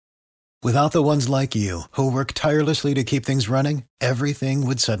Without the ones like you, who work tirelessly to keep things running, everything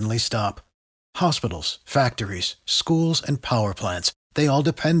would suddenly stop. Hospitals, factories, schools, and power plants, they all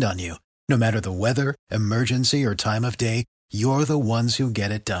depend on you. No matter the weather, emergency, or time of day, you're the ones who get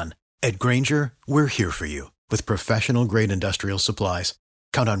it done. At Grainger, we're here for you with professional-grade industrial supplies.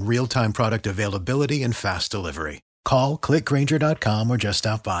 Count on real-time product availability and fast delivery. Call, clickgrainger.com, or just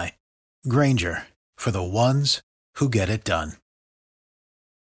stop by. Grainger, for the ones who get it done.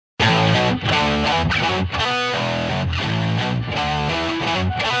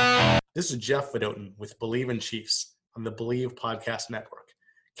 This is Jeff Fedotin with Believe in Chiefs on the Believe Podcast Network,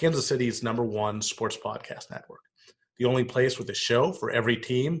 Kansas City's #1 sports podcast network. The only place with a show for every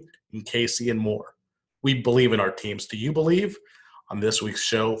team in KC and more. We believe in our teams. Do you believe? On this week's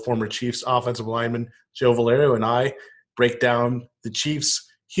show, former Chiefs offensive lineman Joe Valerio and I break down the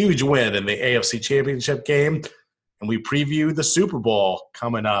Chiefs' huge win in the AFC Championship game, and we preview the Super Bowl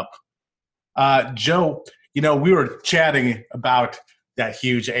coming up. Joe, we were chatting about that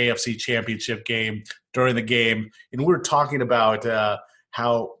huge AFC Championship game during the game, and we were talking about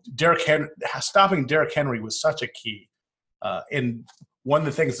how stopping Derrick Henry was such a key. And one of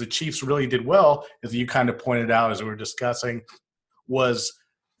the things the Chiefs really did well, as you kind of pointed out as we were discussing, was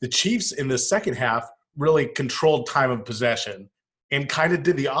the Chiefs in the second half really controlled time of possession and kind of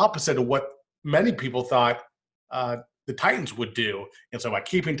did the opposite of what many people thought the Titans would do. And so by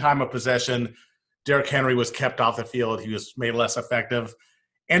keeping time of possession, Derrick Henry was kept off the field. He was made less effective.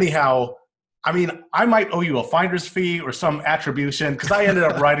 Anyhow, I might owe you a finder's fee or some attribution because I ended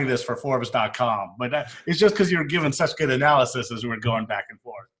up writing this for Forbes.com. But it's just because you were giving such good analysis as we were going back and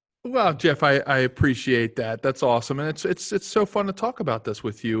forth. Well, Jeff, I appreciate that. That's awesome. And it's so fun to talk about this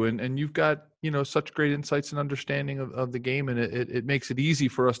with you. And you've got, such great insights and understanding of the game. And it makes it easy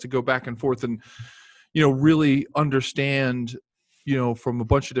for us to go back and forth and, really understand, from a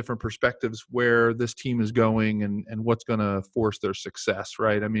bunch of different perspectives where this team is going and what's going to force their success,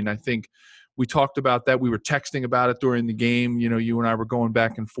 right? I think we talked about that. We were texting about it during the game. You and I were going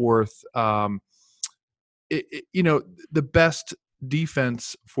back and forth. The best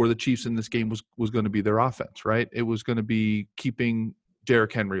defense for the Chiefs in this game was going to be their offense, right? It was going to be keeping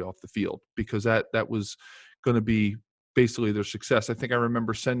Derrick Henry off the field because that was going to be basically their success. I think I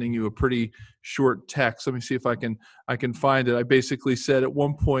remember sending you a pretty short text. Let me see if I can find it. I basically said at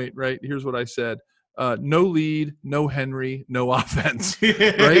one point, right, here's what I said. No lead, no Henry, no offense,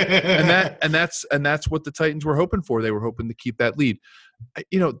 right? and that's what the Titans were hoping for. They were hoping to keep that lead.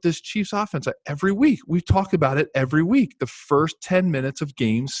 This Chiefs offense, every week, we talk about it every week. The first 10 minutes of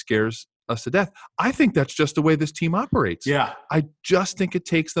games scares us to death. I think that's just the way this team operates. Yeah. I just think it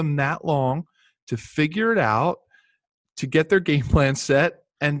takes them that long to figure it out, to get their game plan set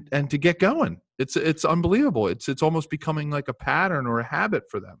and to get going. It's unbelievable. It's almost becoming like a pattern or a habit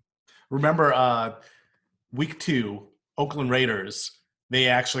for them. Remember week 2, Oakland Raiders, they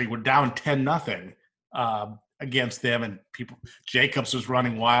actually were down 10-0 against them, and Jacobs was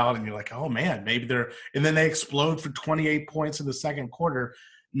running wild, and you're like, oh man, maybe and then they explode for 28 points in the second quarter.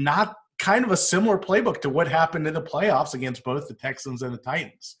 Not kind of a similar playbook to what happened in the playoffs against both the Texans and the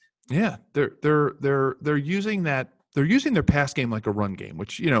Titans. Yeah, they're using that. They're using their pass game like a run game,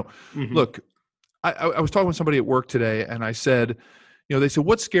 which, look, I was talking with somebody at work today, and I said, they said,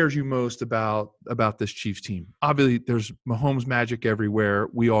 what scares you most about this Chiefs team? Obviously, there's Mahomes magic everywhere.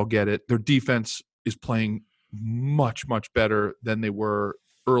 We all get it. Their defense is playing much, much better than they were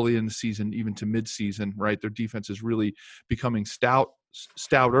early in the season, even to midseason, right? Their defense is really becoming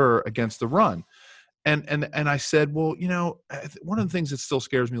stouter against the run. And I said, well, one of the things that still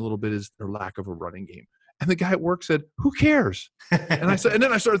scares me a little bit is their lack of a running game. And the guy at work said, who cares? And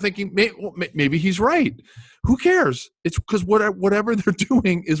then I started thinking, maybe he's right. Who cares? It's because whatever they're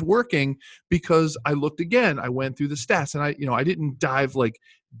doing is working, because I looked again, I went through the stats, and I didn't dive like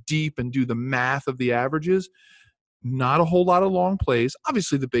deep and do the math of the averages. Not a whole lot of long plays.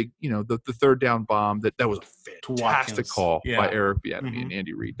 Obviously the big, the third down bomb, that was a fantastic call by Eric Bieniemy and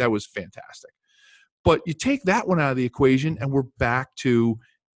Andy Reid. That was fantastic. But you take that one out of the equation and we're back to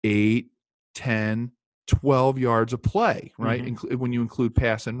 8, 10, 12 yards of play, right? When you include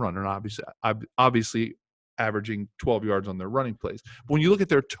pass and run, and obviously averaging 12 yards on their running plays. But when you look at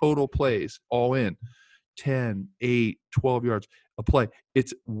their total plays, all in, 10, 8, 12 yards a play,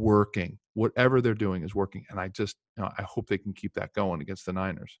 it's working. Whatever they're doing is working. And I just, I hope they can keep that going against the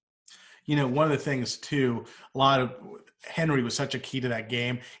Niners. One of the things, too, Henry was such a key to that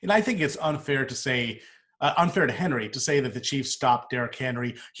game. And I think it's unfair to Henry to say that the Chiefs stopped Derrick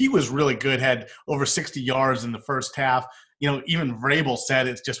Henry. He was really good, had over 60 yards in the first half. Even Vrabel said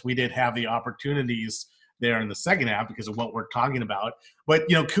it's just we didn't have the opportunities there in the second half because of what we're talking about. But,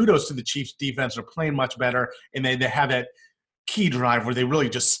 kudos to the Chiefs defense. They're playing much better, and they have that key drive where they really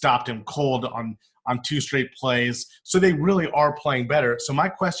just stopped him cold on 2 straight plays. So they really are playing better. So my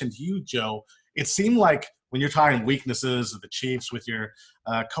question to you, Joe, it seemed like when you're talking weaknesses of the Chiefs with your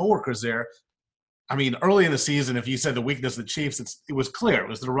coworkers there, I mean, early in the season, if you said the weakness of the Chiefs, it was clear. It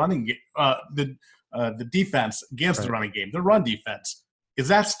was the running the defense against the running game, the run defense. Is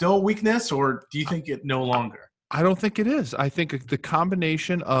that still a weakness, or do you think it no longer? I don't think it is. I think the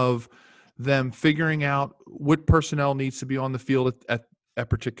combination of them figuring out what personnel needs to be on the field at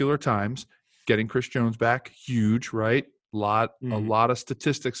particular times, getting Chris Jones back, huge, right? A lot of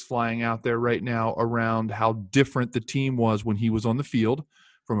statistics flying out there right now around how different the team was when he was on the field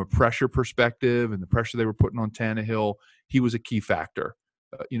from a pressure perspective and the pressure they were putting on Tannehill. He was a key factor,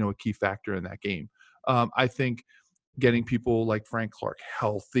 in that game. I think getting people like Frank Clark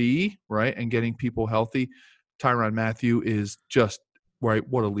healthy, right, and getting people healthy. Tyrann Mathieu is just right.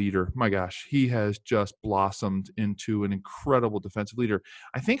 What a leader. My gosh, he has just blossomed into an incredible defensive leader.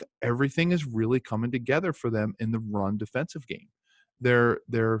 I think everything is really coming together for them in the run defensive game.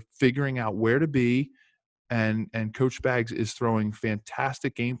 They're figuring out where to be, and Coach Spags is throwing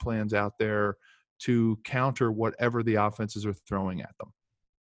fantastic game plans out there to counter whatever the offenses are throwing at them.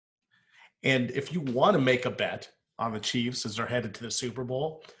 And if you want to make a bet on the Chiefs as they're headed to the Super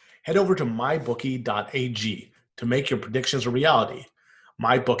Bowl, head over to mybookie.ag to make your predictions a reality.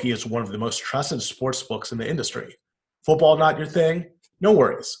 MyBookie is one of the most trusted sports books in the industry. Football not your thing? No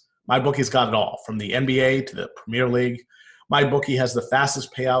worries. MyBookie's got it all, from the NBA to the Premier League. MyBookie has the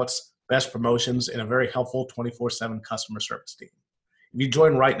fastest payouts, best promotions, and a very helpful 24/7 customer service team. If you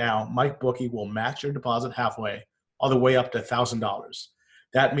join right now, MyBookie will match your deposit halfway, all the way up to $1,000.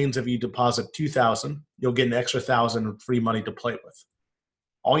 That means if you deposit $2,000, you'll get an extra $1,000 of free money to play with.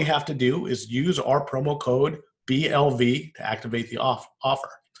 All you have to do is use our promo code BLV to activate the offer.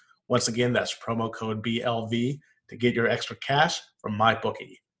 Once again, that's promo code BLV to get your extra cash from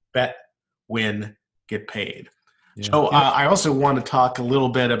MyBookie. Bet, win, get paid. Yeah. So I also want to talk a little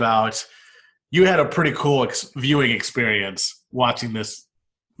bit about, you had a pretty cool viewing experience watching this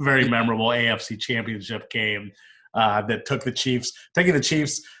very memorable AFC Championship game that taking the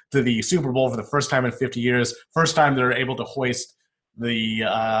Chiefs to the Super Bowl for the first time in 50 years. First time they're able to hoist the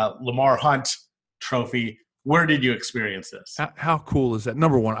Lamar Hunt trophy. Where did you experience this? How cool is that?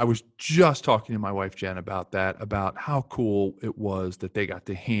 Number one, I was just talking to my wife, Jen, about that, about how cool it was that they got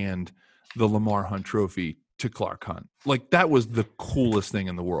to hand the Lamar Hunt trophy to Clark Hunt. Like, that was the coolest thing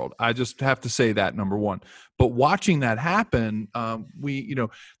in the world. I just have to say that, number one. But watching that happen,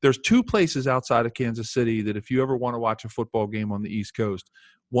 there's 2 places outside of Kansas City that if you ever want to watch a football game on the East Coast,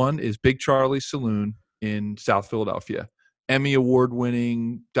 one is Big Charlie's Saloon in South Philadelphia. Emmy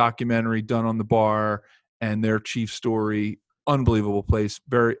award-winning documentary done on the bar and their Chief story. Unbelievable place.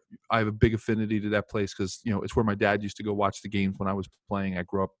 I have a big affinity to that place because, it's where my dad used to go watch the games when I was playing. I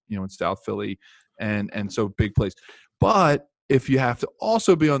grew up, in South Philly, and so big place. But if you have to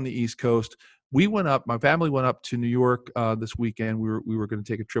also be on the East Coast, my family went up to New York this weekend. We were going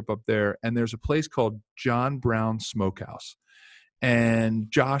to take a trip up there, and there's a place called John Brown Smokehouse.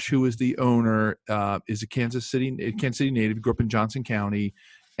 And Josh, who is the owner, is a Kansas City native, grew up in Johnson County,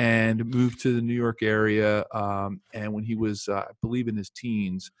 and moved to the New York area. And when he was, I believe, in his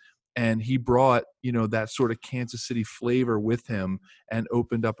teens, and he brought, that sort of Kansas City flavor with him and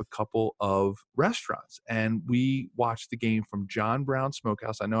opened up a couple of restaurants. And we watched the game from John Brown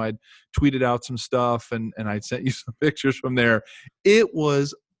Smokehouse. I know I'd tweeted out some stuff and I'd sent you some pictures from there. It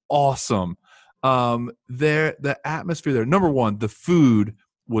was awesome. The atmosphere there, number one, the food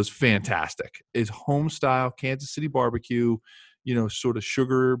was fantastic. It's home style Kansas City barbecue, sort of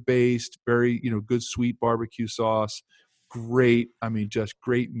sugar based, very, good sweet barbecue sauce. Great. Just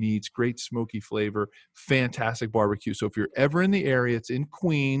great meats, great smoky flavor, fantastic barbecue. So if you're ever in the area, it's in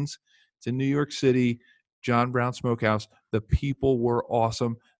Queens, it's in New York City, John Brown Smokehouse. The people were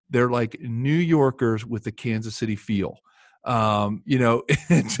awesome. They're like New Yorkers with the Kansas City feel.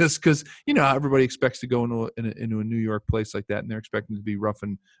 Just because everybody expects to go into a New York place like that, and they're expecting to be rough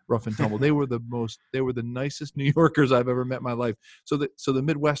and tumble. They were the nicest New Yorkers I've ever met in my life. So the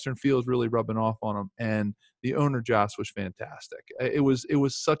Midwestern feel is really rubbing off on them, and the owner Josh was fantastic. It was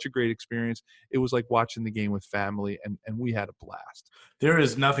such a great experience. It was like watching the game with family, and we had a blast. There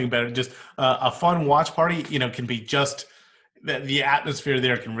is nothing better. Just a fun watch party, can be just the atmosphere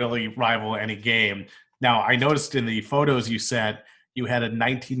there can really rival any game. Now, I noticed in the photos you sent, you had a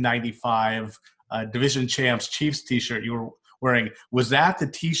 1995 Division Champs Chiefs T-shirt you were wearing. Was that the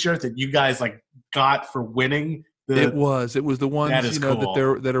T-shirt that you guys got for winning It was the ones,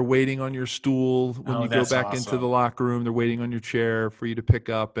 cool. that are waiting on your stool when you go back into the locker room. They're waiting on your chair for you to pick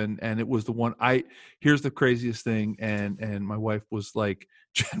up, and it was the one. Here's the craziest thing, and my wife was like,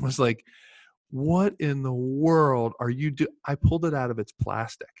 Jen was like, "What in the world are you do?" I pulled it out of its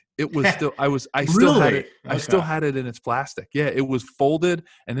plastic. It was still I still had it. I still had it in its plastic. Yeah, it was folded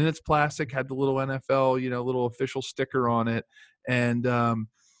and in its plastic, had the little NFL, little official sticker on it, and I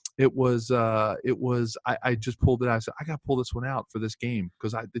just pulled it out. I said, I got to pull this one out for this game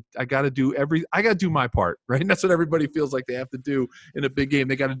because I got to do my part, right? And that's what everybody feels like they have to do in a big game.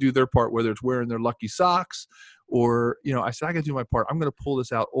 They got to do their part, whether it's wearing their lucky socks or, I said, I got to do my part. I'm going to pull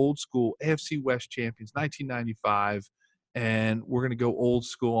this out old school, AFC West champions, 1995. And we're going to go old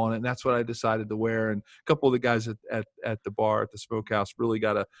school on it. And that's what I decided to wear. And a couple of the guys at the bar, at the smokehouse, really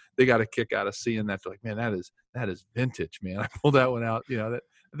got a kick out of seeing that. They're like, man, that is vintage, man. I pulled that one out, that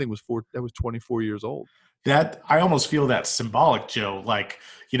I think that was 24 years old. That I almost feel that's symbolic, Joe. Like,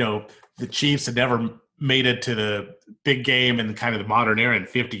 the Chiefs had never made it to the big game in kind of the modern era in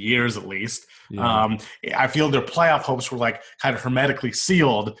 50 years at least. Yeah. I feel their playoff hopes were like kind of hermetically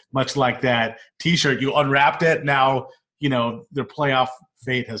sealed, much like that T-shirt. You unwrapped it. Now, their playoff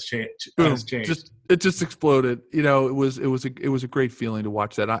fate has changed. It just exploded. It was a great feeling to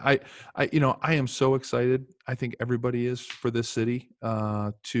watch that. I am so excited. I think everybody is for this city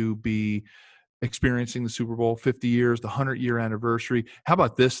to be experiencing the Super Bowl, 50 years, the 100-year anniversary. How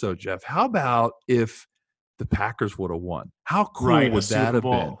about this though, Jeff? How about if the Packers would have won? How cool would that have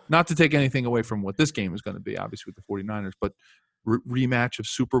been? Not to take anything away from what this game is going to be, obviously with the 49ers, but rematch of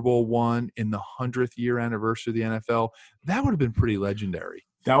Super Bowl I in the 100th year anniversary of the NFL. That would have been pretty legendary.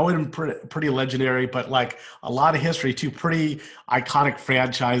 That would have been pretty legendary, but like a lot of history, two pretty iconic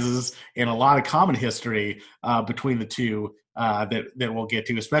franchises and a lot of common history between the two that we'll get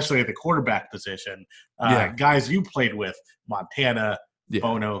to, especially at the quarterback position. Guys you played with, Montana,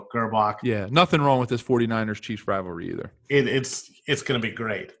 Bono, Gerbach. Yeah, nothing wrong with this 49ers-Chiefs rivalry either. It's going to be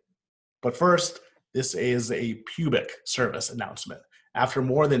great. But first, this is a Pubic service announcement. After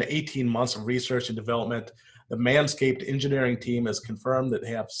more than 18 months of research and development, the Manscaped engineering team has confirmed that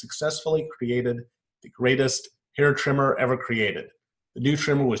they have successfully created the greatest hair trimmer ever created. The new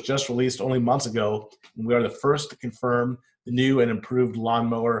trimmer was just released only months ago, and we are the first to confirm the new and improved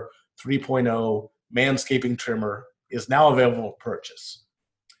Lawnmower 3.0 manscaping trimmer is now available for purchase.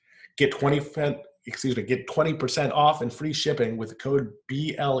 Get 20% off and free shipping with the code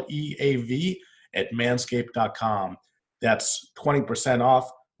BLEAV at manscaped.com. That's 20% off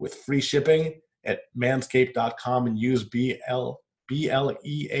with free shipping at manscaped.com and use BLEAV.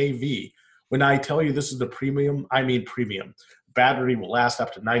 When I tell you this is the premium, I mean premium. Battery will last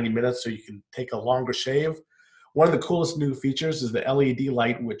up to 90 minutes so you can take a longer shave. One of the coolest new features is the LED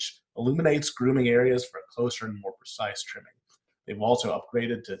light, which illuminates grooming areas for closer and more precise trimming. They've also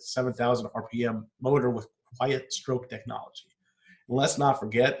upgraded to 7,000 RPM motor with quiet stroke technology. And let's not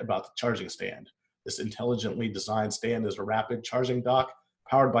forget about the charging stand. This intelligently designed stand is a rapid charging dock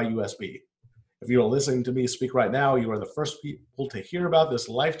powered by USB. If you are listening to me speak right now, you are the first people to hear about this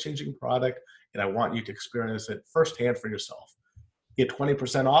life-changing product, and I want you to experience it firsthand for yourself. Get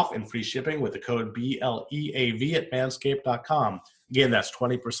 20% off and free shipping with the code BLEAV at manscaped.com. Again, that's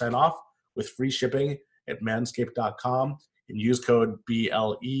 20% off with free shipping at manscaped.com and use code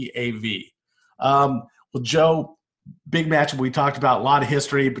BLEAV. Well, Joe, big matchup. We talked about a lot of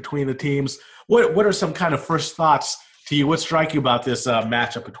history between the teams. What are some kind of first thoughts to you? What strike you about this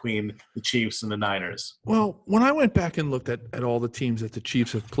matchup between the Chiefs and the Niners? Well, when I went back and looked at all the teams that the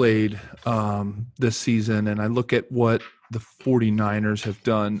Chiefs have played this season, and I look at what the 49ers have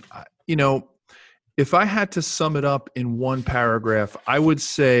done, if I had to sum it up in one paragraph, I would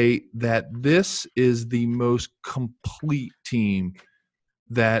say that this is the most complete team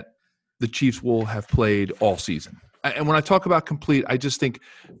that the Chiefs will have played all season. And when I talk about complete, I just think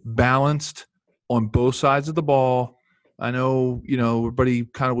balanced on both sides of the ball. I know, everybody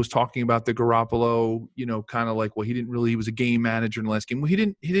kind of was talking about the Garoppolo, kind of like, well, he was a game manager in the last game. Well, he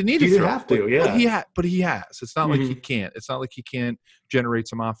didn't need to throw. Have to, yeah. But he has. It's not like he can't. It's not like he can't generate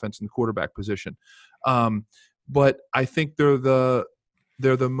some offense in the quarterback position. But I think they're the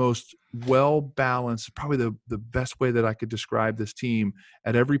most well-balanced, probably the best way that I could describe this team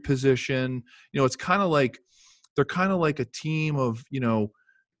at every position. It's kind of like, they're kind of like a team of,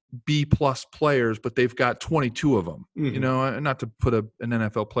 B-plus players, but they've got 22 of them. Not to put an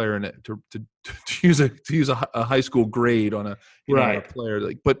NFL player in it, to use a high school grade on a player.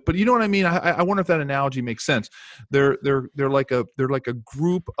 But you know what I mean. I wonder if that analogy makes sense. They're like a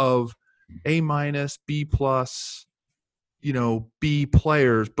group of A-, B+, B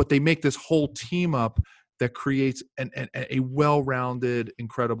players, but they make this whole team up that creates a well-rounded,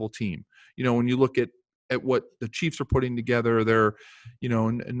 incredible team. You know, when you look at what the Chiefs are putting together, they're, you know,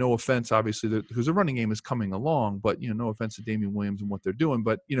 and no offense, obviously, because the running game is coming along, but, you know, no offense to Damian Williams and what they're doing,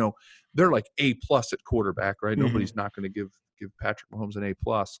 but, you know, they're like A+ at quarterback, right? Mm-hmm. Nobody's not going to give Patrick Mahomes an A+,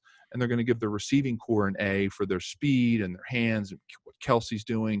 and they're going to give the receiving core an A for their speed and their hands and what Kelsey's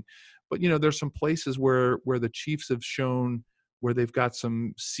doing. But, you know, there's some places where the Chiefs have shown where they've got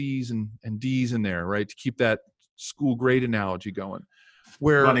some C's and D's in there, right, to keep that school grade analogy going.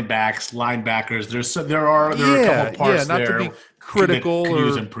 Where running backs, linebackers, there are a couple parts not there to be critical could or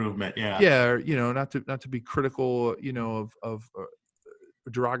use improvement. You know, not to be critical, you know, of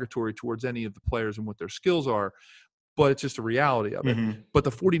derogatory towards any of the players and what their skills are, but it's just a reality of it. Mm-hmm. But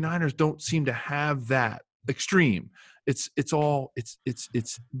the 49ers don't seem to have that extreme. It's B+, it's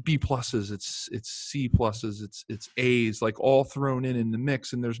C+, it's A's, like all thrown in the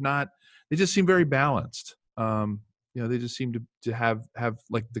mix, and they just seem very balanced. You know, they just seem to have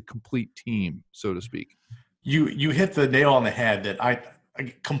like the complete team, so to speak. You hit the nail on the head that I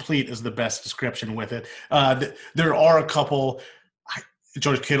complete is the best description with it. There are a couple.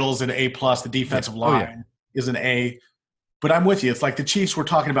 George Kittle's an A+. The defensive line is an A. But I'm with you. It's like the Chiefs were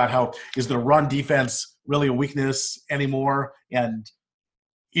talking about how is the run defense really a weakness anymore? And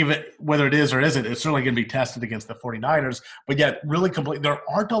even whether it is or isn't, it's certainly going to be tested against the 49ers. But yet really complete. There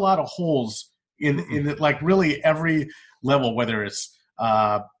aren't a lot of holes in like really every level, whether it's,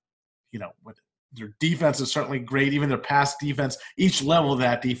 you know, their defense is certainly great, even their pass defense, each level of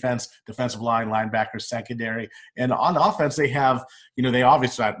that defense, defensive line, linebackers, secondary. And on offense, they have, you know, they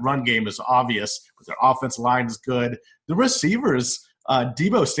obviously, that run game is obvious, but their offensive line is good. The receivers,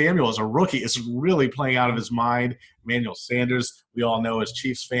 Deebo Samuel is a rookie, is really playing out of his mind. Emmanuel Sanders, we all know as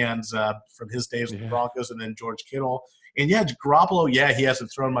Chiefs fans from his days with the Broncos, and then George Kittle. And Garoppolo, he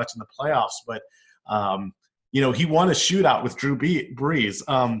hasn't thrown much in the playoffs, but, you know, he won a shootout with Drew Brees.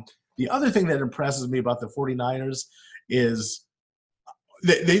 The other thing that impresses me about the 49ers is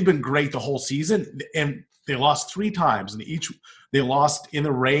they've been great the whole season, and they lost 3 times. And they lost in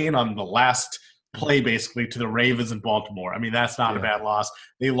the rain on the last play, basically, to the Ravens in Baltimore. I mean, that's not a bad loss.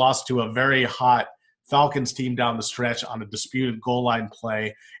 They lost to a very hot Falcons team down the stretch on a disputed goal line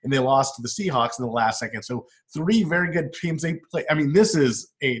play, and they lost to the Seahawks in the last second. So 3 very good teams they play. I mean, this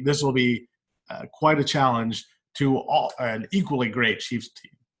will be quite a challenge to an equally great Chiefs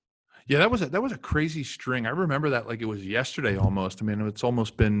team. Yeah, that was a crazy string. I remember that like it was yesterday almost. I mean, it's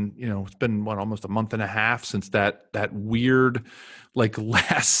almost been, you know, it's been almost a month and a half since that weird like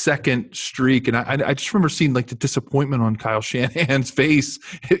last second streak. And I just remember seeing like the disappointment on Kyle Shanahan's face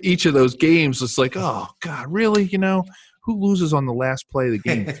each of those games. It's like, oh God, really? You know, who loses on the last play of the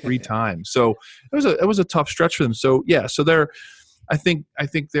game 3 times? So it was a tough stretch for them. So yeah, so I think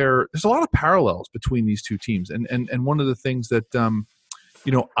there's a lot of parallels between these two teams. And one of the things that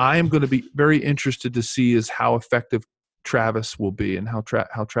you know, I am going to be very interested to see is how effective Travis will be and how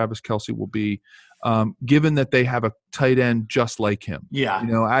Travis Kelce will be, given that they have a tight end just like him. Yeah, you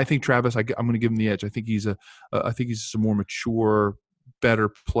know, I think Travis. I'm going to give him the edge. I think he's a more mature, better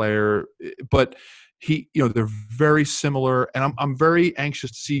player. But you know, they're very similar, and I'm very anxious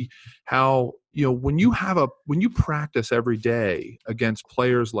to see how, you know, when you practice every day against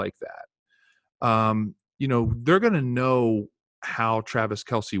players like that, you know, they're going to know how Travis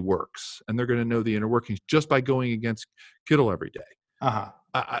Kelce works, and they're going to know the inner workings just by going against Kittle every day.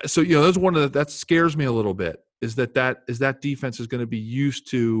 So, you know, that's one of that scares me a little bit, is that defense is going to be used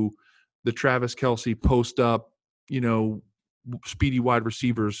to the Travis Kelce post up, you know, speedy wide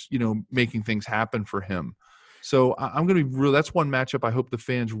receivers, you know, making things happen for him. So I'm going to be real. That's one matchup I hope the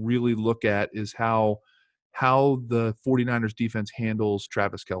fans really look at, is how the 49ers defense handles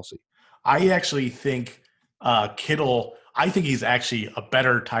Travis Kelce. I actually think Kittle, I think he's actually a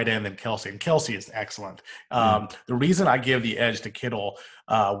better tight end than Kelce, and Kelce is excellent. The reason I give the edge to Kittle,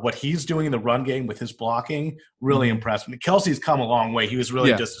 what he's doing in the run game with his blocking really impressed me. Kelce's come a long way. He was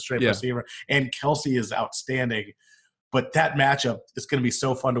really just a straight receiver, and Kelce is outstanding. But that matchup is going to be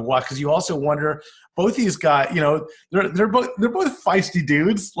so fun to watch, because you also wonder, both these guys, you know, they're both feisty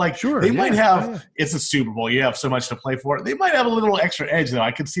dudes. Like, they might have it's a Super Bowl, you have so much to play for. They might have a little extra edge, though.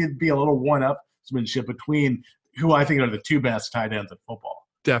 I could see it be a little one-upsmanship between who I think are the 2 best tight ends in football.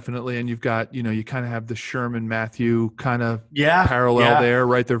 Definitely. And you've got, you know, you kind of have the Sherman Matthew kind of parallel there,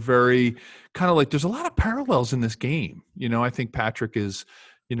 right? They're very kind of like, there's a lot of parallels in this game. You know, I think Patrick is,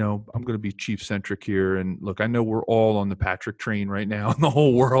 I'm going to be Chief centric here. And look, I know we're all on the Patrick train right now. And the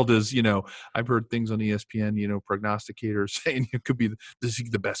whole world is, I've heard things on ESPN, prognosticators saying it could be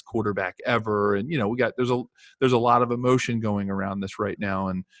the best quarterback ever. And, there's a lot of emotion going around this right now.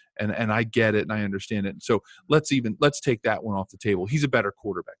 And I get it and I understand it. So let's take that one off the table. He's a better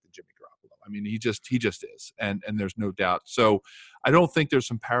quarterback than Jimmy Garoppolo. I mean, he just is. And there's no doubt. So I don't think there's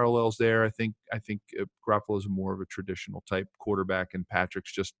some parallels there. I think Garoppolo is more of a traditional type quarterback, and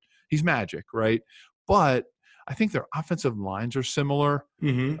Patrick's he's magic, right? But I think their offensive lines are similar.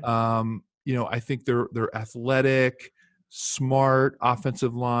 Mm-hmm. I think they're athletic, smart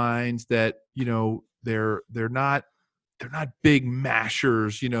offensive lines that they're not big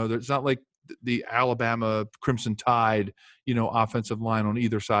mashers. It's not like the Alabama Crimson Tide offensive line on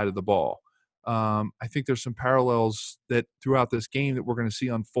either side of the ball. I think there's some parallels that throughout this game that we're going to see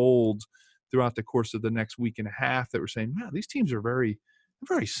unfold throughout the course of the next week and a half that we're saying, man, these teams are very,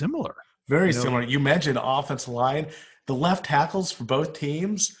 very similar. Very similar. You mentioned offensive line. The left tackles for both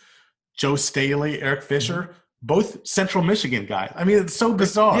teams, Joe Staley, Eric Fisher, both Central Michigan guys. I mean, it's so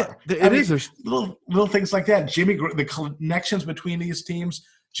bizarre. Yeah, it is. There's little things like that. The connections between these teams,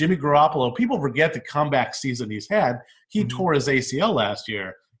 Jimmy Garoppolo, people forget the comeback season he's had. He tore his ACL last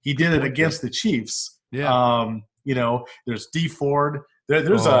year. He did it against the Chiefs. Yeah. There's D Ford. How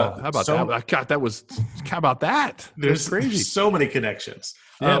about that? God, how about that? There's crazy. So many connections.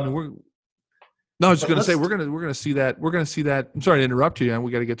 Yeah, I was just going to say we're going to see that. We're going to see that. I'm sorry to interrupt you, and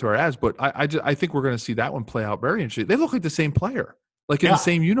we got to get to our ads, but I think we're going to see that one play out very interesting. They look like the same player, like in the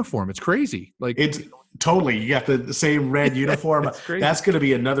same uniform. It's crazy. Like it's totally. You got the same red uniform. That's going to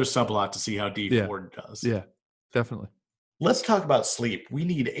be another subplot to see how D Ford does. Yeah, definitely. Let's talk about sleep. We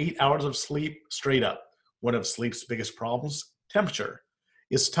need 8 hours of sleep straight up. One of sleep's biggest problems, temperature.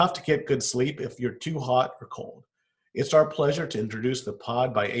 It's tough to get good sleep if you're too hot or cold. It's our pleasure to introduce the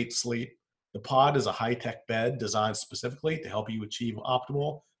Pod by 8 Sleep. The Pod is a high-tech bed designed specifically to help you achieve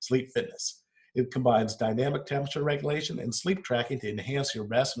optimal sleep fitness. It combines dynamic temperature regulation and sleep tracking to enhance your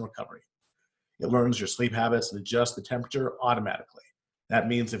rest and recovery. It learns your sleep habits and adjusts the temperature automatically. That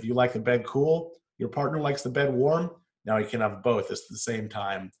means if you like the bed cool, your partner likes the bed warm, now you can have both at the same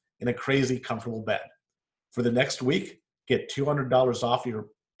time in a crazy comfortable bed. For the next week, get $200 off your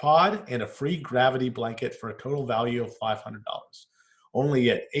Pod and a free gravity blanket for a total value of $500. Only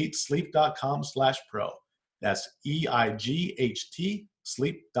at 8sleep.com/pro. That's EIGHT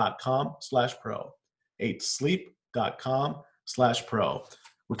sleep.com/pro. 8sleep.com/pro.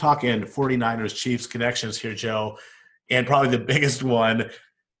 We're talking 49ers Chiefs connections here, Joe. And probably the biggest one,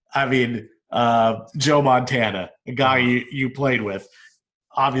 Joe Montana, a guy you played with.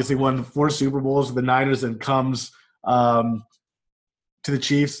 Obviously won 4 Super Bowls with the Niners and comes to the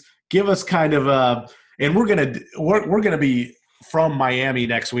Chiefs. Give us kind of and we're gonna be from Miami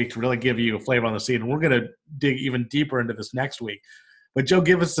next week to really give you a flavor on the scene. We're gonna dig even deeper into this next week. But Joe,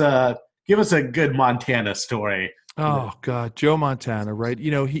 give us a good Montana story. Oh God, Joe Montana, right?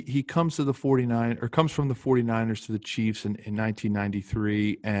 He comes to the 49ers, or comes from the 49ers to the Chiefs in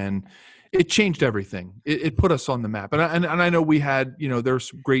 1993, and it changed everything. It put us on the map. And I know we had, there's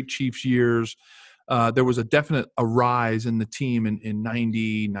some great Chiefs years. There was a definite rise in the team in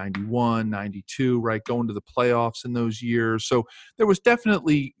 90, 91, 92, right? Going to the playoffs in those years. So there was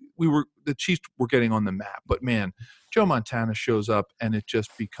definitely, the Chiefs were getting on the map. But man, Joe Montana shows up and it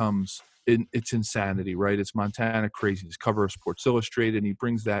just becomes, it's insanity, right? It's Montana craziness. Cover of Sports Illustrated, and he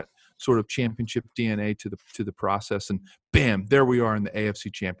brings that sort of championship DNA to the process, and bam, there we are in the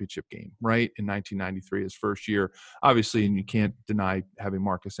AFC Championship game, right, in 1993, his first year, obviously, and you can't deny having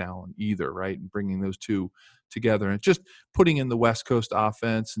Marcus Allen either, right, and bringing those two together, and just putting in the West Coast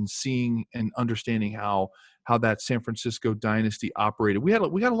offense and seeing and understanding how that San Francisco dynasty operated. We had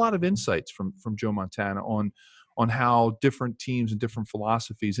a lot of insights from Joe Montana on how different teams and different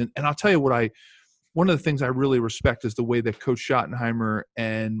philosophies, and I'll tell you one of the things I really respect is the way that Coach Schottenheimer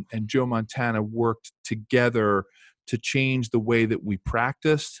and Joe Montana worked together to change the way that we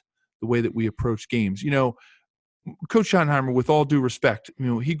practiced, the way that we approached games. Coach Schottenheimer, with all due respect,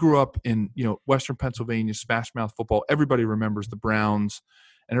 he grew up in, Western Pennsylvania, Smash Mouth football. Everybody remembers the Browns,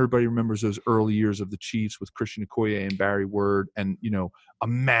 and everybody remembers those early years of the Chiefs with Christian Okoye and Barry Word and, a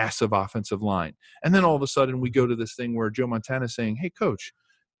massive offensive line. And then all of a sudden we go to this thing where Joe Montana is saying, hey, Coach,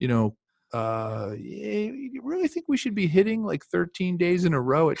 you really think we should be hitting like 13 days in a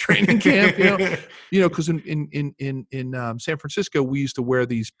row at training camp? Because in San Francisco, we used to wear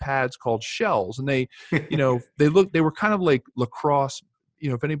these pads called shells, and they were kind of like lacrosse.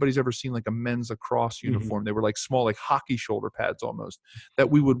 If anybody's ever seen like a men's lacrosse uniform, they were like small, like hockey shoulder pads almost,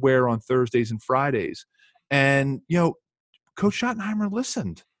 that we would wear on Thursdays and Fridays. And, Coach Schottenheimer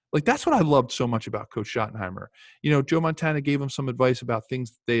listened. Like, that's what I loved so much about Coach Schottenheimer. Joe Montana gave him some advice about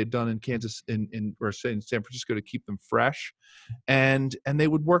things that they had done in Kansas or in San Francisco to keep them fresh, and they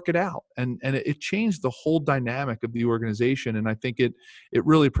would work it out, and it changed the whole dynamic of the organization. And I think it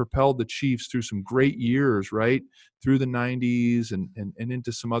really propelled the Chiefs through some great years, right through the 90s and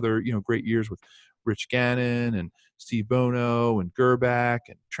into some other great years with Rich Gannon and Steve Bono and Gerbach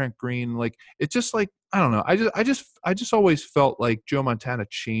and Trent Green. Like, it's just like, I don't know. I just always felt like Joe Montana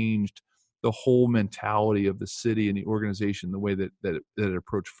changed the whole mentality of the city and the organization, the way that it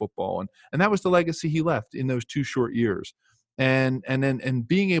approached football. And that was the legacy he left in those 2 short years. And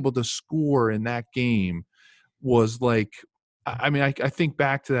being able to score in that game was like, I mean, I think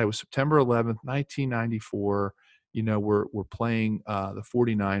back to that. It was September 11th, 1994. We're playing the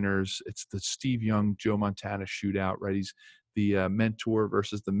 49ers. It's the Steve Young, Joe Montana shootout, right? He's the mentor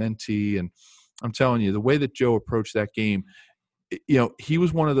versus the mentee. And I'm telling you, the way that Joe approached that game, he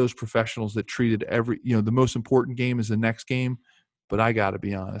was one of those professionals that treated the most important game is the next game. But I got to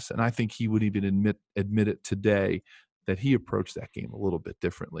be honest, and I think he would even admit it today, that he approached that game a little bit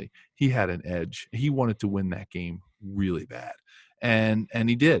differently. He had an edge. He wanted to win that game really bad. And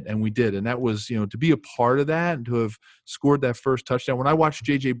he did, and we did. And that was, to be a part of that and to have scored that first touchdown. When I watched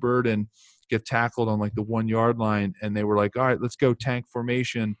J.J. Burden get tackled on like the 1 yard line, and they were like, all right, let's go tank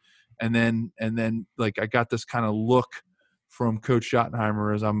formation. And then like, I got this kind of look from Coach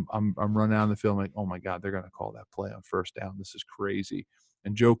Schottenheimer as I'm running down the field, like, oh my God, they're going to call that play on first down. This is crazy.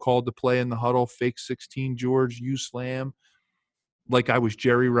 And Joe called the play in the huddle, fake 16 George, U slam, like I was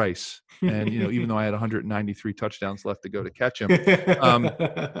Jerry Rice. And, even though I had 193 touchdowns left to go to catch him,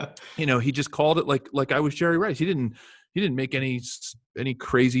 he just called it like I was Jerry Rice. He didn't make any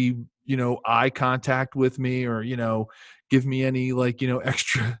crazy, eye contact with me or, give me any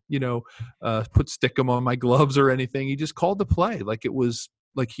extra, put stickum on my gloves or anything. He just called the play like it was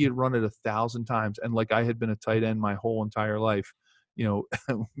like he had run it 1,000 times. And like I had been a tight end my whole entire life,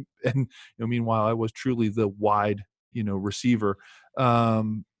 and meanwhile I was truly the wide, receiver.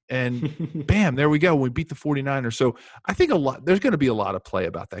 And bam, there we go. We beat the 49ers. So I think there's going to be a lot of play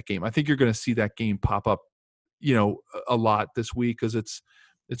about that game. I think you're going to see that game pop up, a lot this week, because it's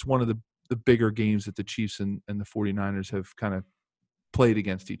one of the bigger games that the Chiefs and the 49ers have kind of played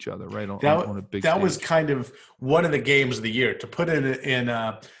against each other, right? On a big stage. That was kind of one of the games of the year. To put it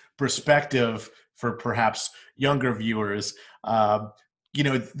in perspective for perhaps younger viewers,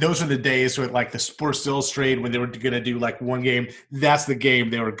 those are the days with like the Sports Illustrated when they were going to do like one game. That's the game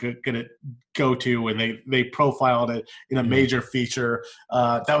they were going to go to, and they profiled it in a major feature.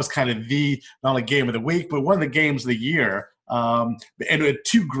 That was kind of not only game of the week, but one of the games of the year. And it had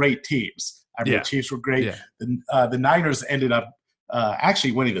 2 great teams. I mean, the Chiefs were great. Yeah. The Niners ended up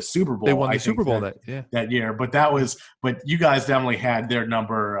actually winning the Super Bowl. They won the Super Bowl that year. But you guys definitely had their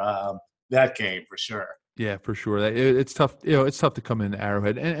number that game for sure. Yeah, for sure. It's tough. It's tough to come in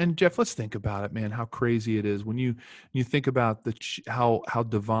Arrowhead. And Jeff, let's think about it, man. How crazy it is when you think about how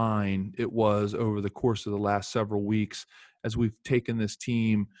divine it was over the course of the last several weeks as we've taken this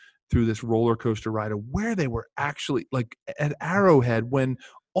team through this roller coaster ride of where they were actually like at Arrowhead, when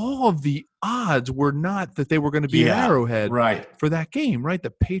all of the odds were not that they were going to be at Arrowhead for that game, right?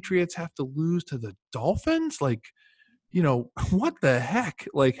 The Patriots have to lose to the Dolphins. Like, what the heck?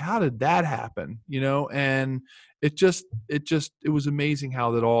 Like, how did that happen? And it was amazing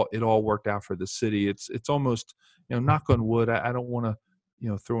how it all worked out for the city. It's almost, knock on wood. I don't want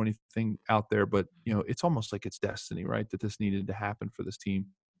to, throw anything out there, but it's almost like it's destiny, right? That this needed to happen for this team.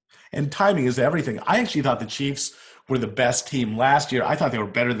 And timing is everything. I actually thought the Chiefs were the best team last year. I thought they were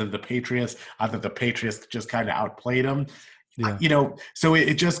better than the Patriots. I thought the Patriots just kind of outplayed them. Yeah. So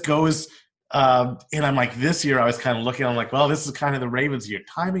it just goes and I'm like, this year I was kind of looking, I'm like, well, this is kind of the Ravens year.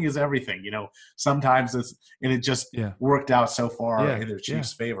 Timing is everything, sometimes it just worked out so far in the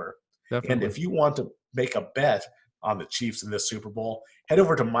Chiefs' favor. Definitely. And if you want to make a bet on the Chiefs in this Super Bowl, head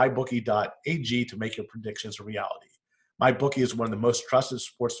over to mybookie.ag to make your predictions a reality. MyBookie is one of the most trusted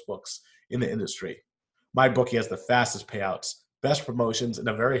sports books in the industry. MyBookie has the fastest payouts, best promotions, and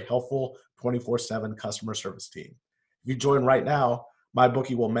a very helpful 24/7 customer service team. If you join right now,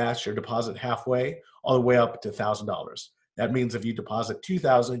 MyBookie will match your deposit halfway, all the way up to $1,000. That means if you deposit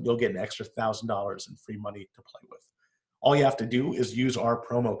 $2,000, you'll get an extra $1,000 in free money to play with. All you have to do is use our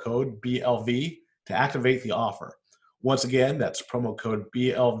promo code BLV to activate the offer. Once again, that's promo code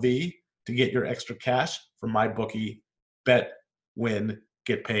BLV to get your extra cash from MyBookie. Bet, win,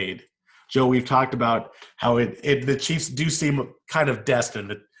 get paid. Joe, we've talked about how the Chiefs do seem kind of destined.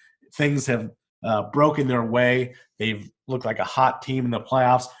 That things have broken their way. They've looked like a hot team in the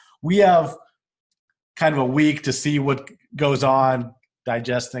playoffs. We have kind of a week to see what goes on,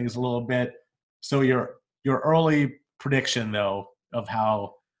 digest things a little bit. So your early prediction, though, of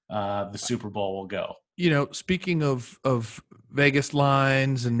how the Super Bowl will go. Speaking of Vegas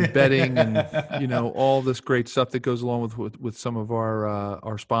lines and betting and all this great stuff that goes along with some of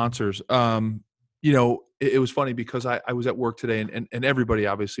our sponsors. It was funny because I was at work today and everybody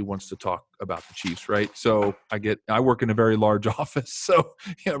obviously wants to talk about the Chiefs, right? So I work in a very large office, so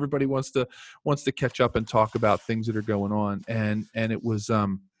everybody wants to catch up and talk about things that are going on. And it was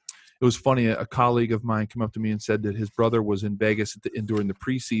funny. A colleague of mine came up to me and said that his brother was in Vegas during the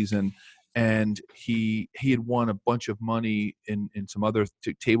preseason, and he had won a bunch of money in some other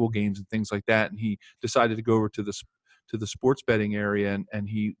table games and things like that, and he decided to go over to the sports betting area, and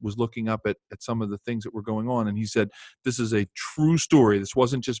he was looking up at some of the things that were going on, and he said, this is a true story. This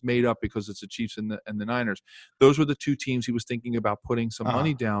wasn't just made up because it's the Chiefs and the Niners. Those were the two teams he was thinking about putting some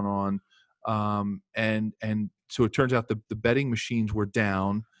money down on, and so it turns out the betting machines were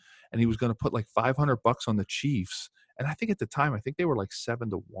down, and he was going to put like $500 on the Chiefs, and I think at the time they were like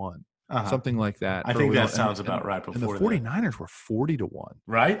 7-1. Something like that. I think that sounds about right. And the 49ers were 40-1.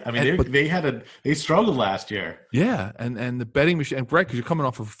 Right? I mean, they struggled last year. Yeah, and the betting machine, and right, because you're coming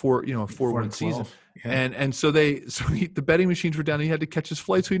off of a 4-win season, yeah. and so the betting machines were down. And he had to catch his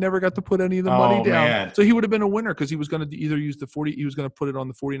flight, so he never got to put any of the money down. Man. So he would have been a winner because he was going to either use he was going to put it on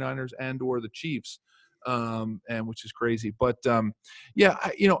the 49ers and or the Chiefs, and which is crazy. But I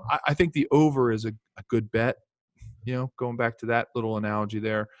think the over is a good bet. Going back to that little analogy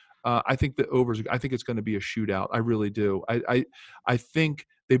there. I think the overs. I think it's going to be a shootout. I really do. I think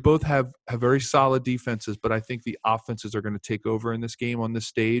they both have very solid defenses, but I think the offenses are going to take over in this game on this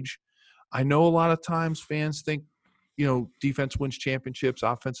stage. I know a lot of times fans think, defense wins championships,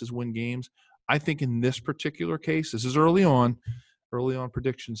 offenses win games. I think in this particular case, this is early on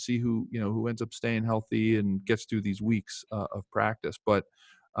predictions. See who ends up staying healthy and gets through these weeks of practice, but.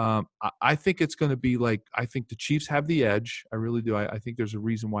 I think it's going to be I think the Chiefs have the edge. I really do. I think there's a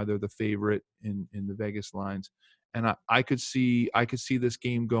reason why they're the favorite in the Vegas lines. And I could see this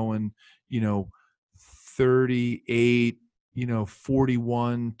game going, 38,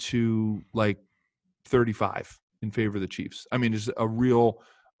 41 to 35 in favor of the Chiefs. I mean, it's a real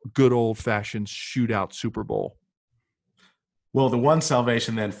good old fashioned shootout Super Bowl. Well, the one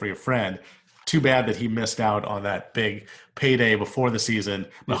salvation then for your friend, too bad that he missed out on that big payday before the season.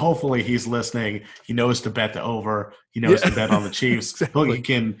 But hopefully he's listening. He knows to bet the over. He knows to bet on the Chiefs. Exactly. He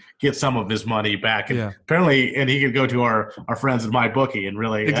can get some of his money back. And apparently, and he can go to our friends at MyBookie and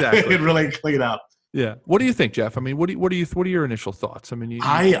really, and really clean up. Yeah. What do you think, Jeff? I mean, what are your initial thoughts? I mean,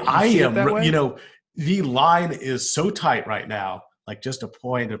 I am, the line is so tight right now, like just a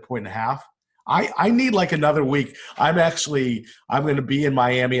point and a half. I need another week. I'm going to be in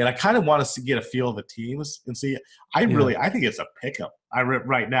Miami, and I kind of want to get a feel of the teams and see. I think it's a pickup.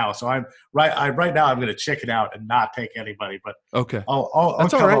 Right now, so right now I'm going to chicken out and not take anybody. But okay, I'll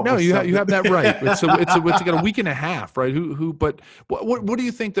that's all right. No, you have that right. It's got a week and a half, right? But what do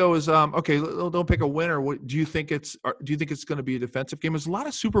you think though? Is okay? Don't pick a winner. What do you think it's? Do you think it's going to be a defensive game? There's a lot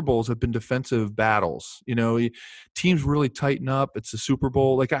of Super Bowls have been defensive battles. Teams really tighten up. It's a Super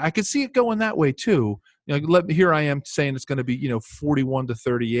Bowl. I could see it going that way too. Here I am saying it's going to be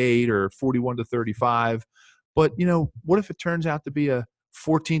 41-38 or 41-35. But what if it turns out to be a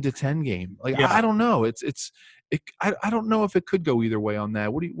 14-10 game? I don't know. I don't know if it could go either way on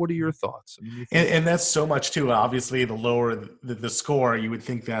that. What are your thoughts? I mean, and that's so much too. Obviously, the lower the score, you would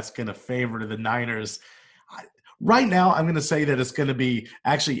think that's going to favor the Niners. Right now, I'm going to say that it's going to be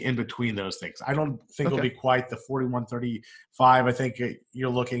actually in between those things. I don't think it'll be quite the 41-35. I think you're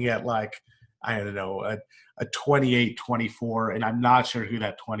looking at I don't know, a 28-24, and I'm not sure who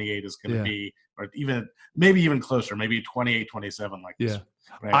that 28 is going to be, or maybe even closer, maybe 28-27 this.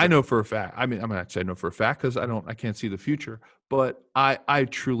 Right? I know for a fact. I mean, I'm not saying I know for a fact because I can't see the future, but I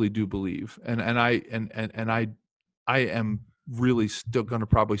truly do believe, and I am really still going to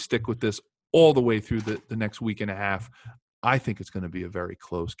probably stick with this all the way through the next week and a half. I think it's going to be a very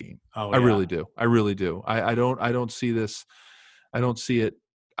close game. I really do. I really do. I don't see this. I don't see it.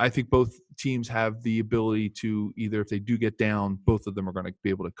 I think both teams have the ability to either, if they do get down, both of them are going to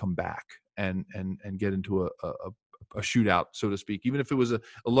be able to come back and get into a shootout, so to speak. Even if it was a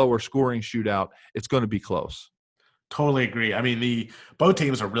lower scoring shootout, it's going to be close. Totally agree. I mean, both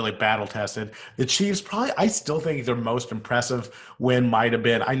teams are really battle tested. The Chiefs I still think their most impressive win might have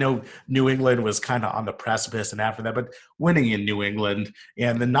been, I know New England was kind of on the precipice and after that, but winning in New England,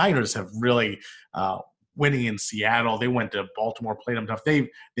 and the Niners have really winning in Seattle. They went to Baltimore, played them tough. They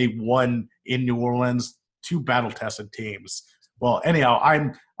won in New Orleans, two battle-tested teams. Well, anyhow,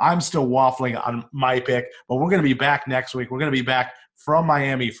 I'm still waffling on my pick, but we're going to be back next week. We're going to be back from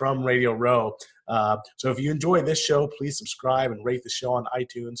Miami, from Radio Row. So if you enjoy this show, please subscribe and rate the show on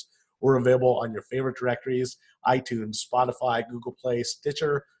iTunes. We're available on your favorite directories: iTunes, Spotify, Google Play,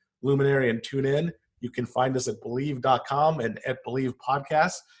 Stitcher, Luminary, and TuneIn. You can find us at Believe.com and at Believe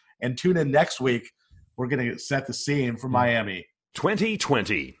Podcasts. And tune in next week. We're going to set the scene for Miami.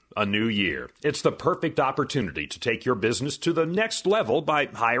 2020, a new year. It's the perfect opportunity to take your business to the next level by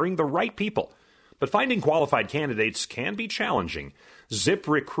hiring the right people. But finding qualified candidates can be challenging.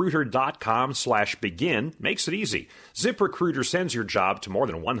 ZipRecruiter.com/begin makes it easy. ZipRecruiter sends your job to more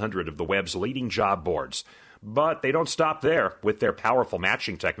than 100 of the web's leading job boards. But they don't stop there. With their powerful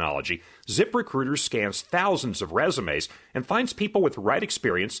matching technology, ZipRecruiter scans thousands of resumes and finds people with the right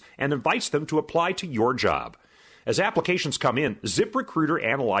experience and invites them to apply to your job. As applications come in, ZipRecruiter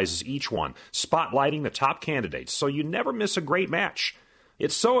analyzes each one, spotlighting the top candidates so you never miss a great match.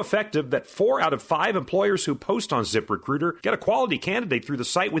 It's so effective that 4 out of 5 employers who post on ZipRecruiter get a quality candidate through the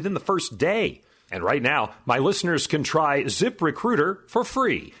site within the first day. And right now, my listeners can try ZipRecruiter for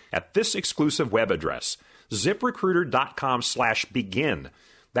free at this exclusive web address: ZipRecruiter.com/begin.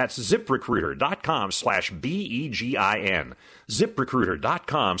 That's ZipRecruiter.com/BEGIN.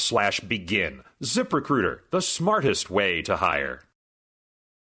 ZipRecruiter.com/begin. ZipRecruiter, the smartest way to hire.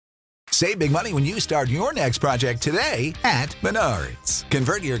 Save big money when you start your next project today at Menards.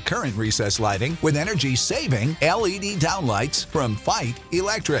 Convert your current recessed lighting with energy-saving LED downlights from Fight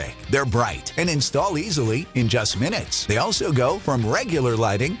Electric. They're bright and install easily in just minutes. They also go from regular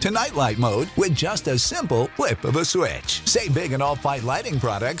lighting to nightlight mode with just a simple flip of a switch. Save big on all Fight lighting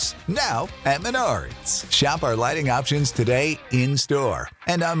products now at Menards. Shop our lighting options today in-store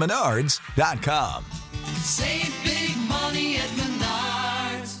and on Menards.com. Save big money at Menards.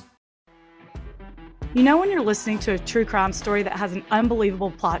 You know when you're listening to a true crime story that has an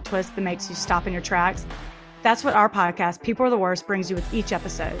unbelievable plot twist that makes you stop in your tracks? That's what our podcast, People Are the Worst, brings you with each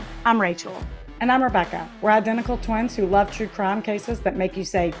episode. I'm Rachel. And I'm Rebecca. We're identical twins who love true crime cases that make you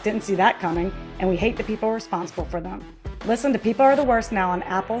say, didn't see that coming, and we hate the people responsible for them. Listen to People Are the Worst now on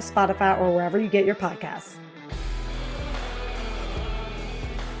Apple, Spotify, or wherever you get your podcasts.